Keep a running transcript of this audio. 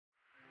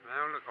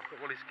got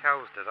all these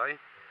cows today.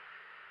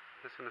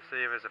 Just going to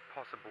see if there's a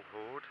possible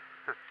horde.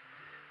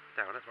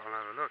 Doubt it, but I'll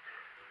have a look.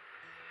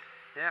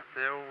 Yeah,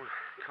 they're all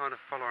kind of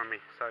following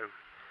me, so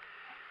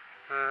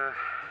what's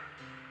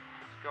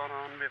going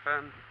on with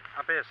up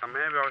here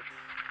somewhere where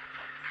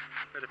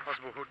the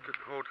possible horde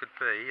could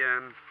be.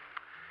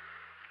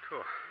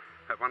 Cool,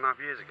 about 1.5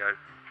 years ago.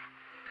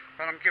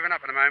 But I'm giving up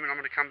at the moment. I'm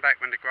going to come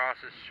back when the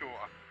grass is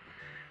shorter.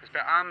 It's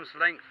about arm's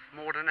length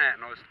more than that,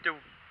 and I was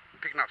still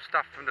picking up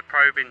stuff from the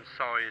probing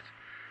side.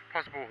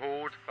 Possible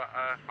horde, but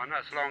I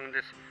know it's along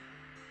this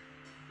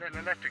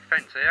little electric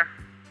fence here.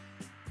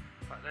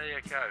 But there you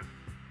go.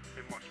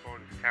 Been watchful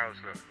and the cows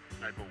look,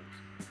 no balls.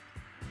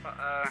 But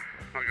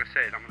like I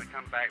said, I'm going to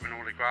come back when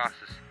all the grass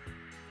is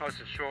nice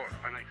and short.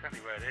 I know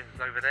exactly where it is.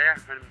 It's over there,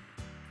 and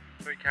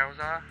 3 cows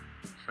are.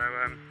 So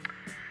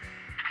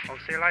I'll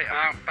see you later.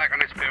 Back on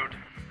this field.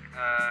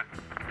 5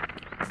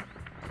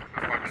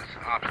 minutes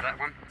after that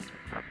one.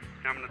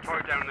 Now I'm going to try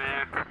down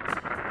there,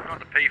 not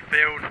the pea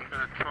field. I'm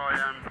going to try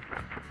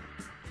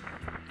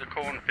the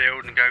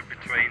cornfield and go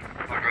between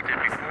like I did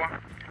before.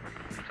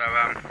 So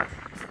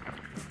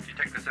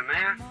detectors in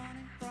there.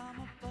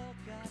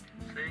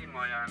 See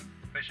my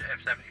Fisher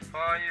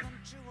F75.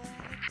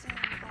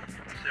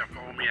 See, I've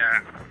got all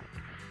my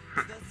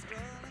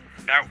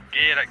belt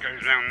gear that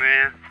goes around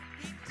there,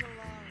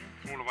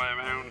 all the way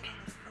around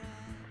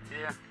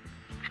here.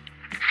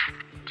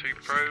 2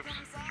 probes,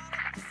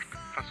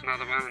 plus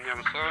another one on the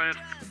other side.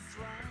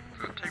 So I've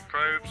got 2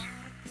 probes,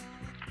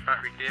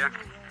 battery gear.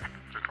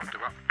 I've got 2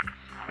 up.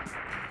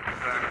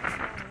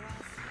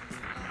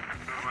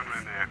 Another one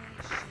around there.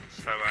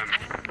 So I'll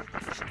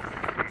see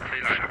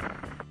you later.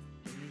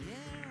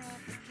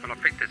 Well, I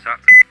picked this up.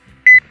 You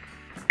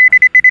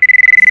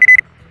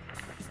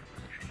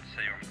can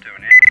see what I'm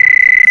doing here.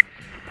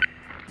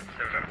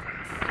 So look,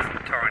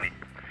 it's tiny.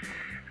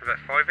 About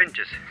 5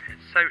 inches.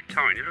 It's so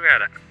tiny. Look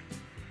at it.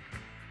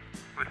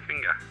 My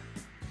finger.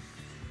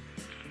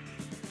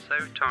 So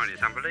tiny.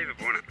 It's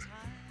unbelievable, isn't it?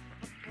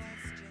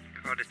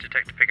 God, this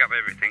detector pick up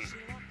everything.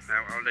 So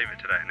I'll leave it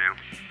to that now.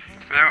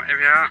 Well, here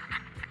we are.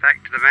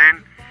 Back to the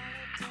van.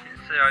 You can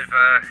see I've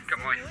got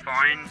my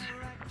finds.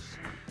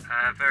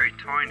 Very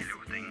tiny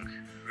little things,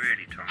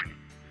 really tiny,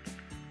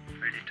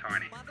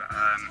 but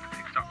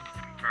fixed up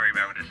very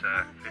well this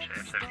Fisher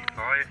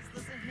F75.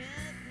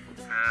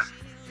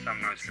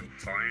 Some nice little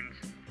finds.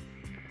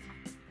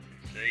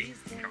 See, a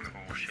couple of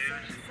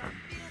horseshoes.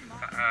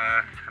 But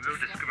I will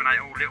discriminate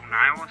all little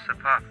nails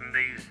apart from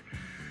these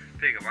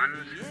bigger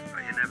ones,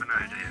 but you never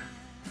know, do you?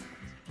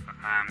 But,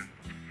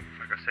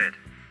 like I said,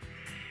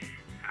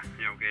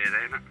 the old gear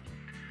there, look.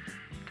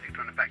 Ticked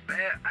on the back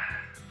there,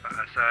 but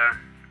that's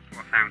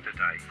what I found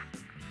today.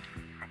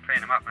 I'll clean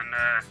them up and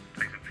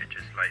take some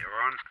pictures later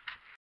on.